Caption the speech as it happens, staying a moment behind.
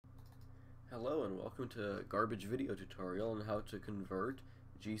Hello and welcome to a garbage video tutorial on how to convert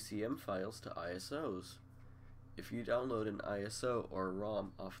GCM files to ISOs. If you download an ISO or a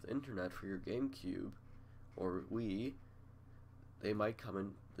ROM off the internet for your GameCube or Wii, they might come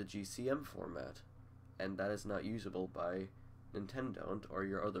in the GCM format, and that is not usable by Nintendont or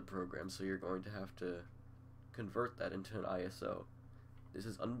your other programs, so you're going to have to convert that into an ISO. This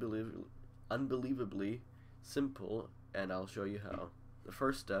is unbelievably simple, and I'll show you how. The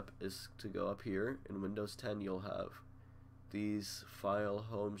first step is to go up here. In Windows 10 you'll have these File,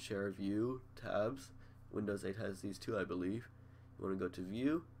 Home, Share, View tabs. Windows 8 has these too, I believe. You want to go to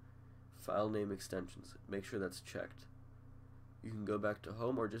View, File Name Extensions. Make sure that's checked. You can go back to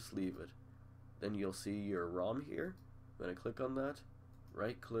Home or just leave it. Then you'll see your ROM here. I'm going to click on that,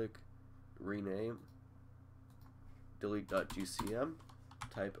 right click, rename, delete.gcm,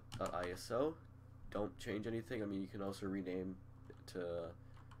 type .iso. Don't change anything. I mean, you can also rename to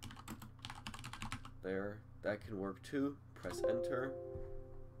there. That can work too. Press enter.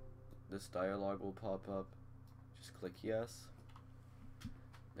 This dialog will pop up. Just click yes.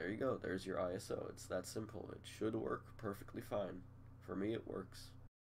 There you go. There's your ISO. It's that simple. It should work perfectly fine. For me, it works.